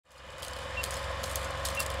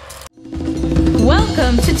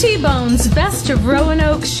Welcome to T-Bone's Best of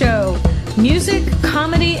Roanoke show. Music,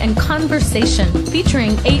 comedy, and conversation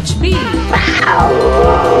featuring HB, the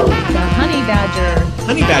Honey Badger.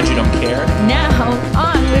 Honey Badger don't care. Now,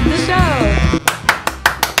 on with the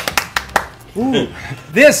show. Ooh.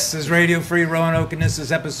 This is Radio Free Roanoke, and this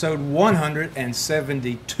is episode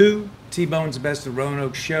 172, T-Bone's Best of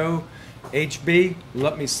Roanoke show. HB,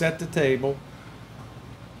 let me set the table.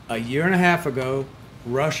 A year and a half ago,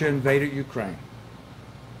 Russia invaded Ukraine.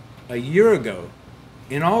 A year ago,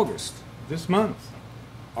 in August, this month,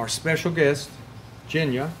 our special guest,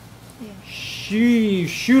 Jenya,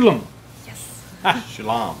 Shulam. Yes.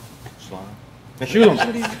 Shalom.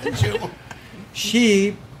 Shulam.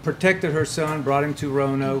 She protected her son, brought him to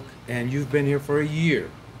Roanoke, and you've been here for a year.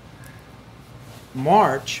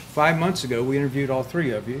 March, 5 months ago, we interviewed all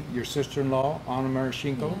three of you, your sister-in-law, Anna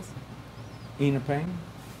Marashenko, Yes. Ina Payne,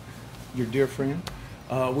 your dear friend.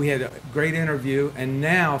 We had a great interview, and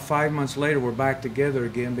now, 5 months later, we're back together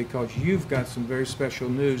again because you've got some very special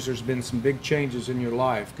news. There's been some big changes in your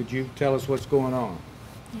life. Could you tell us what's going on?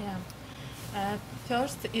 Yeah.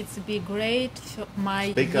 First, it's be great for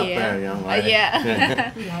my Speak year. up there, young lady.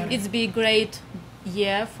 Yeah. It's be great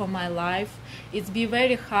year for my life. It's be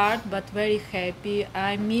very hard but very happy.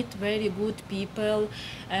 I meet very good people,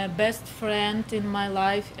 best friend in my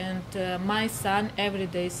life, and my son every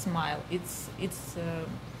day smile.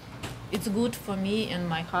 It's good for me and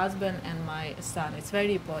my husband and my son. It's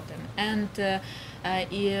very important. And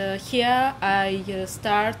here I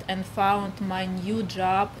start and found my new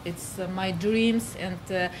job. It's my dreams,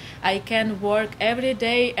 and I can work every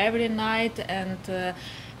day, every night, and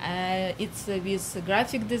it's with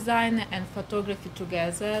graphic design and photography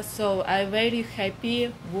together. So I'm very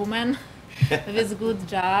happy woman with good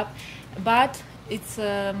job, but it's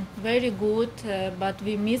very good, but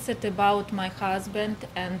we miss it about my husband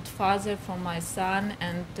and father for my son,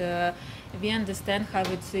 and we understand how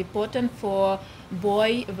it's important for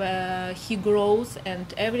boy he grows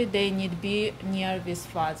and every day need be near with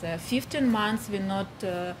father. 15 months we not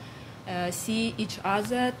see each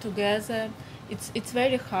other together. It's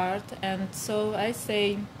very hard, and so I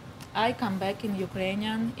say I come back in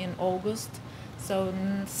Ukrainian in August. So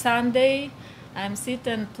Sunday I'm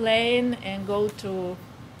sitting plane and go to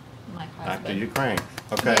my husband. Back to Ukraine.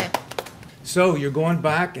 Okay. Yeah. So you're going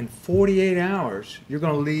back in 48 hours. You're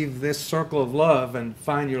going to leave this circle of love and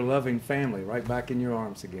find your loving family right back in your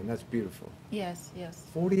arms again. That's beautiful. Yes.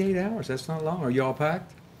 48 hours, that's not long. Are you all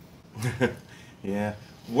packed? Yeah.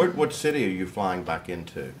 What city are you flying back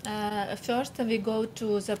into? First we go to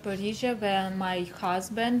Zaporizhia where my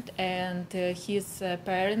husband and his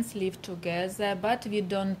parents live together, but we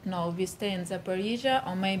don't know. We stay in Zaporizhia,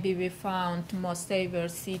 or maybe we found more safer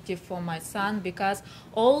city for my son, because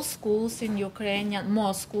all schools in Ukrainian,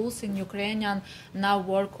 most schools in Ukrainian now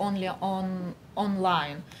work only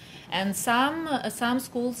online. And some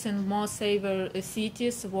schools in more safer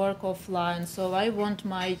cities work offline. So I want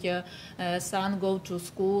my son go to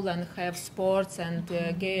school and have sports and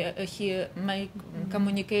he make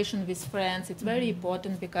communication with friends. It's very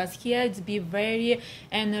important because here it's be very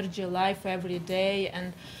energy life every day,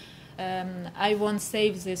 and I want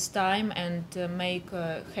save this time and make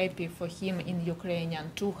happy for him in Ukrainian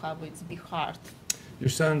too. How it's be hard. Your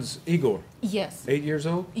son's Igor. Yes. 8 years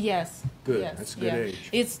old? Yes. Good. Yes, That's a good age.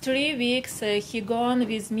 It's 3 weeks. He gone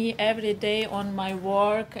with me every day on my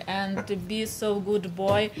work and be so good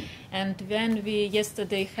boy. And when we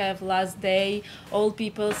yesterday have last day, all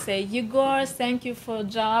people say, Igor, thank you for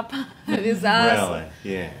job with us. Really?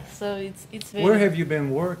 Yeah. So it's very. Where have you been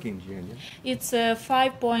working, Jenya? It's a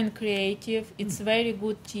 5 Point Creative. It's very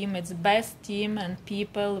good team. It's best team and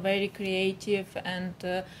people very creative, and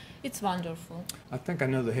it's wonderful. I think I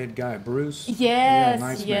know the head guy, Bruce. Yes, Yeah,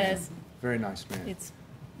 nice yes. man. Very nice man. It's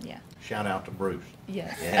yeah. Shout out to Bruce.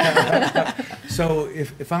 Yes. So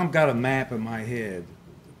if I've got a map in my head,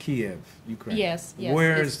 Kiev, Ukraine. Yes.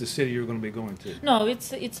 Where it's- is the city you're going to be going to? No,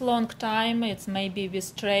 it's long time. It's maybe with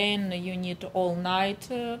train. You need all night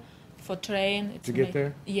for train. It's To get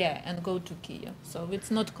there? Yeah, and go to Kiev. So it's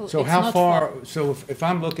not. So it's how not far? So if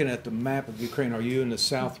I'm looking at the map of Ukraine, are you in the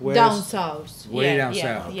southwest? Down south. Way Yeah, down yeah,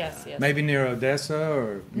 south. yes. Maybe near Odessa or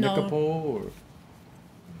No. Nikopol or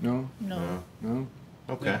no? No. No?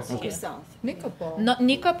 Okay. Okay. South. Nikopol. Not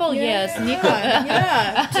Nikopol. Yes, Nikopol.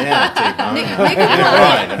 Yeah. Yeah, T-Bone.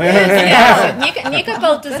 Yes,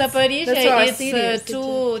 Nikopol to That's our Zaporizhia, city, it's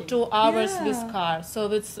city. two hours Yeah. with car, so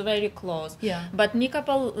it's very close. Yeah. But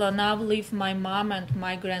Nikopol now live my mom and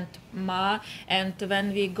my grandma, and when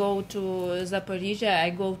we go to Zaporizhia, I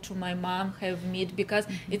go to my mom, have meat, because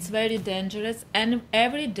it's very dangerous, and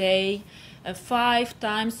every day 5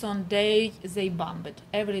 times on day they bomb it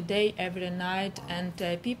every day, every night, and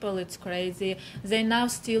people, it's crazy. They now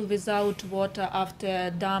still without water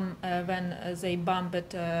after dam when they bombed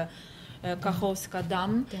it. Kakhovska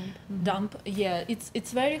dump. Yeah,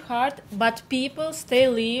 it's very hard, but people stay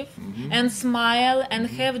live and smile and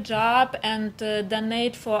have job and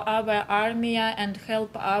donate for our army and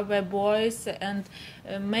help our boys and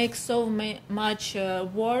make so much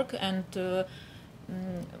work. And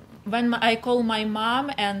when I call my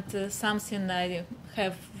mom and something I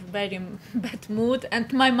have very bad mood,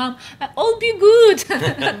 and my mom, all be good.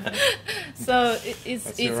 So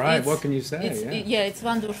it's all right. What can you say? It's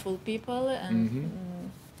wonderful people. And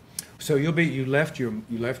so you left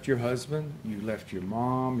your husband, you left your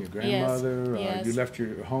mom, your grandmother, yes. You left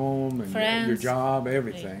your home and Friends, your job,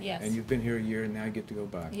 everything, yes. and you've been here a year, and now you get to go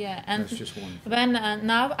back. Yeah, and that's just wonderful. When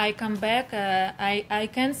now I come back, I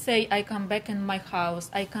can say I come back in my house,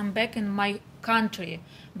 I come back in my country,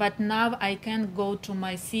 but now I can't go to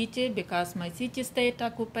my city because my city stayed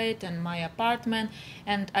occupied and my apartment,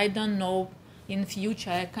 and I don't know in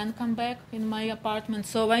future I can come back in my apartment.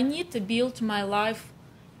 So I need to build my life.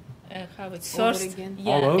 How it's first, again.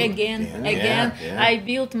 Again. Yeah. I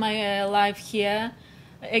built my life here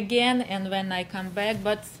again, and when I come back,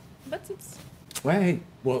 but it's. Well, hey,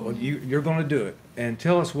 you're going to do it. And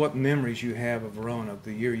tell us what memories you have of Roanoke,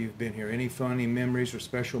 the year you've been here. Any funny memories or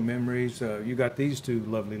special memories? You got these two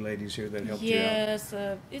lovely ladies here that helped you out. Yes,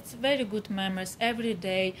 it's very good memories every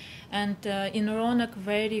day. And in Roanoke,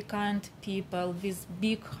 very kind people with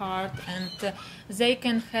big heart. And they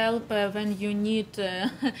can help when you need,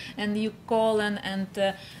 and you call, and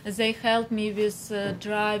they help me with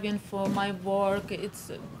driving for my work.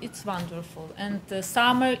 It's wonderful. And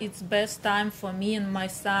summer, it's best time for me and my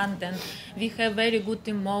son. And we have very good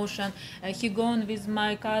emotion. He gone with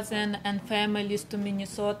my cousin and families to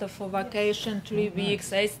Minnesota for vacation 3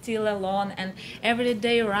 weeks. I still alone, and every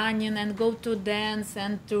day running and go to dance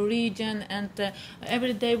and to region and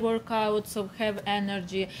every day work out, so have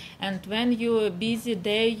energy. And when you busy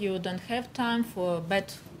day, you don't have time for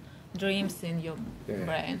bad dreams in your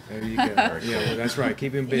brain. There you go. Yeah, well, that's right.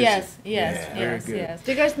 Keep him busy. Yes. Very good. Yes.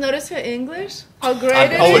 Do you guys notice her English? How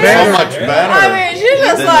great it Oh, is? it's so much better. I mean, she's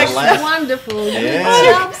just than like the last- Wonderful.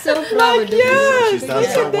 Yeah. I'm so proud of you. She's done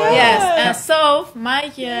so well. Yes, and so my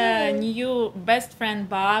new best friend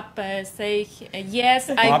Bob say yes.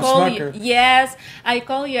 I Bob call Smucker. you. Yes, I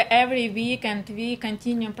call you every week, and we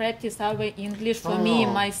continue practice our English for me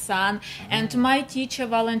and my son. And my teacher,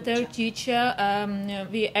 volunteer teacher,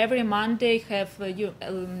 we every Monday have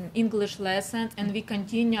English lessons, and we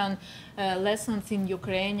continue on lessons in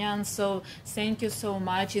Ukrainian. So thank you so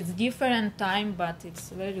much. It's different time, but it's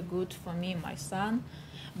very good for me, my son.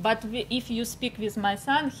 But if you speak with my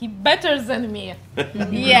son, he better than me.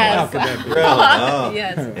 Yes. How could that be? Really? Oh.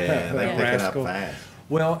 Yes. Yeah, they Yeah. pick it up Rascal. fast.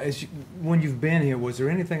 Well, when you've been here, was there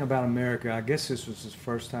anything about America? I guess this was the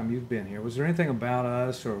first time you've been here. Was there anything about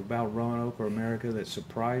us or about Roanoke or America that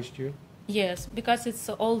surprised you? Yes, because it's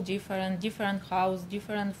all different house,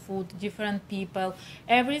 different food, different people,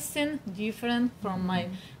 everything different from my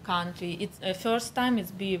country. It's first time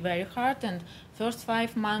it's be very hard, and first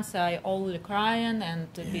 5 months I only crying and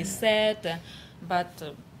be sad, but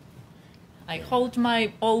I hold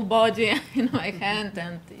my whole body in my hand,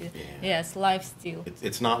 and yes, life still.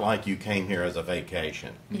 It's not like you came here as a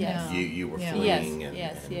vacation. Yes. You were Yeah. fleeing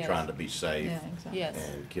Yes, and yes. trying to be safe Yeah, exactly. Yes.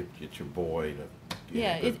 and get your boy to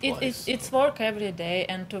Yeah, a good place. it's work every day,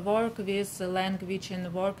 and to work with language and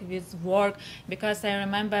work with work, because I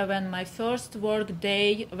remember when my first work day,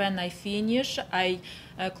 when I finish, I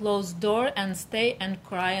close door and stay and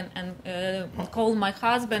cry and call my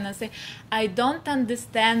husband and say, I don't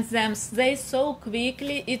understand them, they so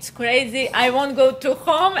quickly, it's crazy, I won't go to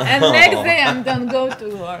home, and next day I don't go to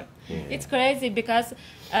work. Yeah. It's crazy because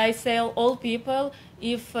I say all people,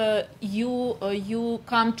 if you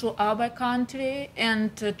come to our country and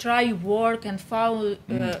try work and follow,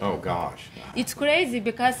 Oh gosh. it's crazy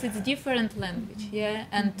because it's different language, yeah.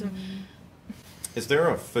 And Is there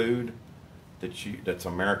a food that's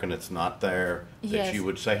American that's not there that Yes. you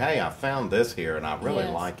would say, hey, I found this here and I really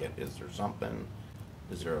Yes. like it? Is there something?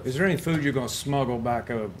 Is there? Is there any food you're going to smuggle back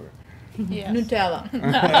over? yes. Nutella.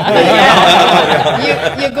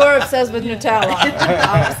 You're obsessed with Nutella.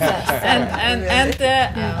 Obsessed. And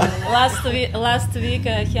last week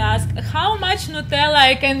he asked how much Nutella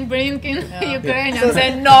I can bring in Ukraine, and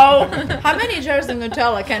said no. How many jars of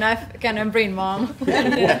Nutella can I bring, Mom?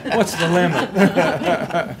 What's the limit?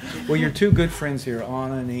 Well, you're two good friends here,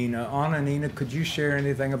 Anna and Ina. Anna and Ina, could you share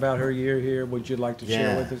anything about her year here? Would you like to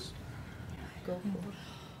share Yeah. with us?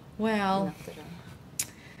 Well,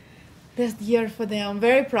 this year for them.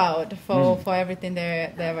 Very proud for everything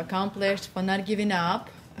they've accomplished, for not giving up.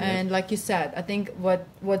 And like you said, I think what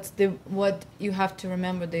you have to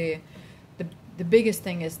remember, the biggest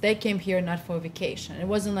thing is they came here not for vacation. It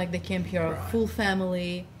wasn't like they came here a full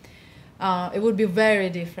family. It would be very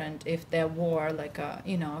different if there were like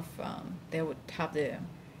if they would have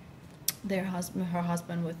her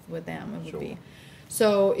husband with them. It would be.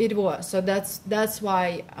 So it was. So that's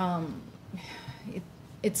why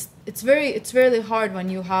it's really hard when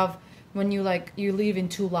you live in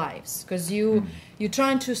two lives, because you're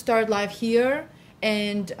trying to start life here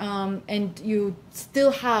and you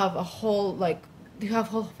still have you have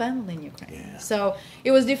whole family in Ukraine. Yeah. So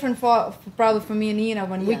it was different probably for me and Nina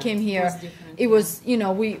when we came here. It was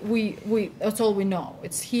we that's all we know.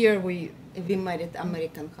 It's here we married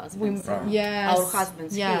American husbands. Yes. Our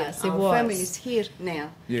husbands yes, here. It Our was. family is here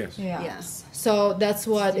now. Yes. Yes. So that's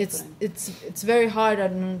what it's very hard. I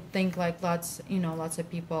don't think like lots of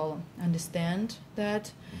people understand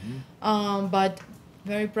that. But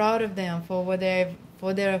very proud of them for what they're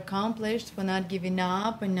accomplished, for not giving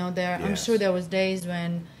up. And I'm sure there was days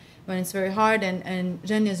when it's very hard, and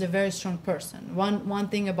Jenny is a very strong person. One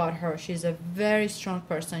thing about her, she's a very strong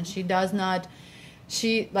person. She doesn't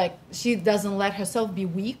let herself be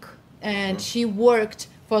weak, and she worked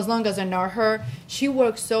for as long as I know her. She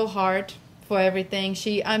worked so hard for everything.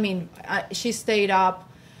 She stayed up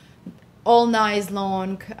all night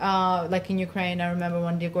long, like in Ukraine. I remember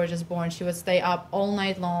when Diego was born, she would stay up all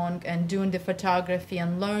night long and doing the photography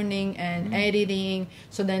and learning and editing.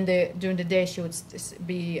 So then during the day she would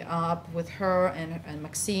be up with her and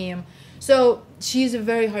Maxime. So she's a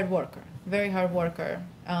very hard worker,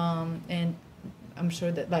 and I'm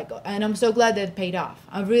sure that and I'm so glad that it paid off.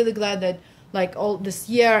 I'm really glad that all this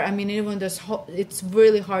year, even it's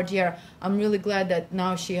really hard year, I'm really glad that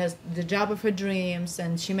now she has the job of her dreams,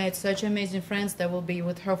 and she made such amazing friends that will be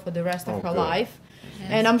with her for the rest of her life.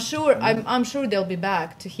 Yes. And I'm sure they'll be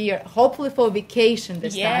back to here, hopefully for vacation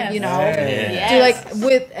this time,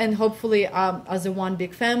 and hopefully as a one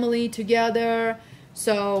big family together.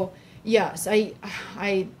 So yes, I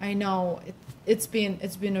know it's been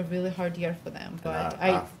a really hard year for them, but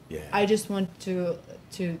I just want to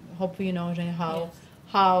hope Jenny,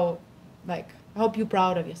 how I hope you're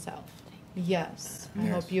proud of yourself. Yes. I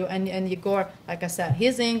hope you and Igor, like I said,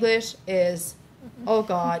 his English is, oh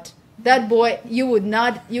God, that boy,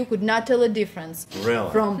 you could not tell a difference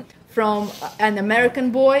from an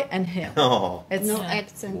American boy and him. Oh. It's no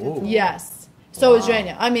accent. Yes. So is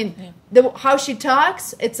Jenny. How she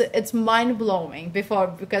talks, it's mind blowing.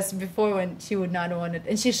 Because before when she would not want it,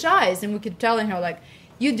 and she's shy, and we keep telling her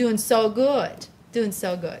you're doing so good.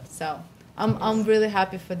 So I'm really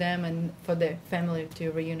happy for them and for the family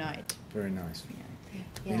to reunite. Very nice.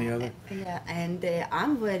 Yeah. Any other? Yeah, and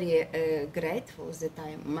I'm very grateful that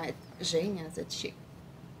I met Zhenya, that she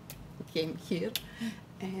came here,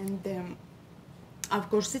 and of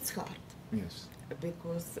course it's hard. Yes.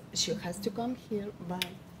 Because she has to come here, but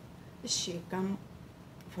she come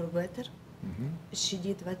for better. She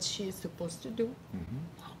did what she is supposed to do.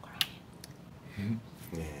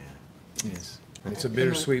 Yeah. Yes. It's a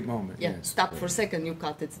bittersweet moment. Yeah. Yes. Stop for a second. You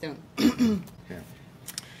cut it down. Yeah.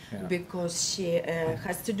 Because she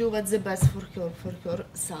has to do what's the best for her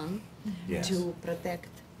son, to protect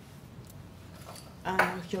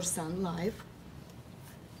her son's life,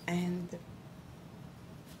 and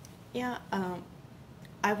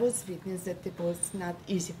I was witness that it was not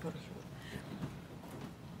easy for her,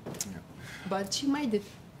 but she made it.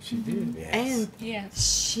 She did. Yes. And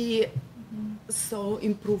she so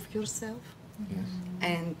improved herself,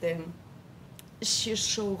 and she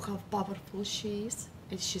showed how powerful she is.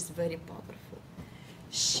 And she's very powerful.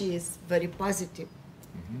 She is very positive.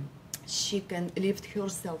 She can lift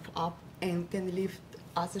herself up and can lift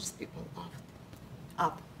others people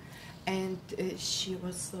up. And she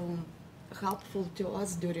was so helpful to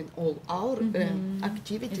us during all our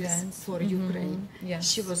activities Events. for Ukraine.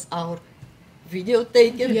 Yes. She was our video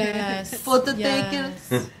taker, photo taker,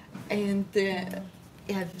 Yes. and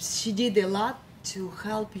she did a lot to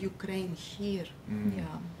help Ukraine here.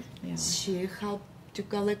 Yeah. She helped to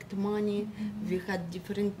collect money. We had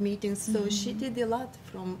different meetings, so she did a lot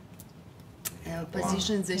from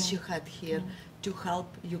positions that she had here to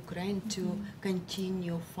help Ukraine to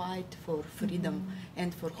continue fight for freedom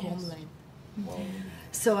and for homeland.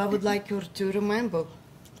 So I would like her to remember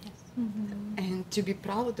and to be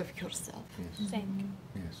proud of herself.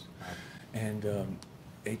 Yes. And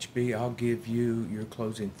HB, I'll give you your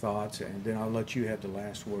closing thoughts, and then I'll let you have the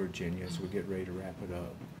last word, Jenny, as we get ready to wrap it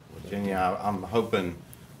up. Jenny, I'm hoping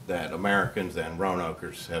that Americans and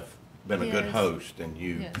Roanokeers have been a good host, and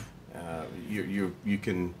you you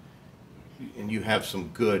can, and you have some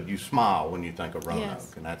good. You smile when you think of Roanoke,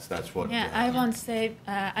 Yes. and that's what. Yeah, I won't say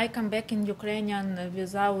I come back in Ukrainian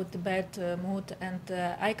without bad mood, and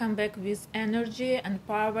I come back with energy and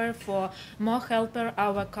power for more helper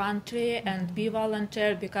our country and be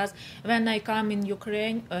volunteer, because when I come in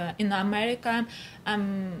Ukraine, in America,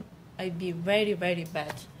 I be very, very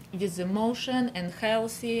bad with emotion and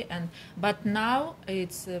healthy, but now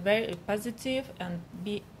it's very positive and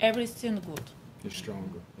be everything good. You're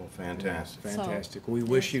stronger. Well, fantastic. Fantastic. We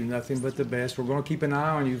wish you nothing but the best. We're going to keep an eye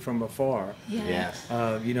on you from afar. Yes.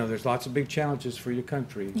 You know, there's lots of big challenges for your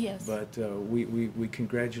country. Yes. But we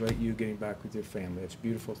congratulate you getting back with your family. It's a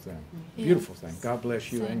beautiful thing. Beautiful thing. God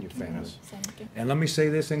bless you and your family. Thank you. And let me say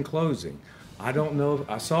this in closing. I don't know.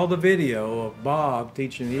 I saw the video of Bob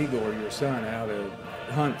teaching Igor, your son, how to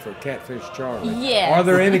hunt for Catfish Charlie. Yes. Are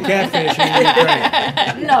there any catfish in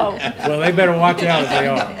Ukraine? No. Well, they better watch out if they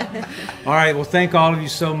are. All right. Well, thank all of you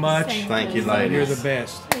so much. Thank you, ladies. You're the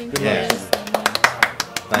best. Good Yes. luck.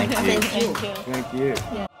 Thank you. Thank you.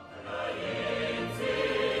 Thank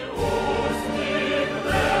you.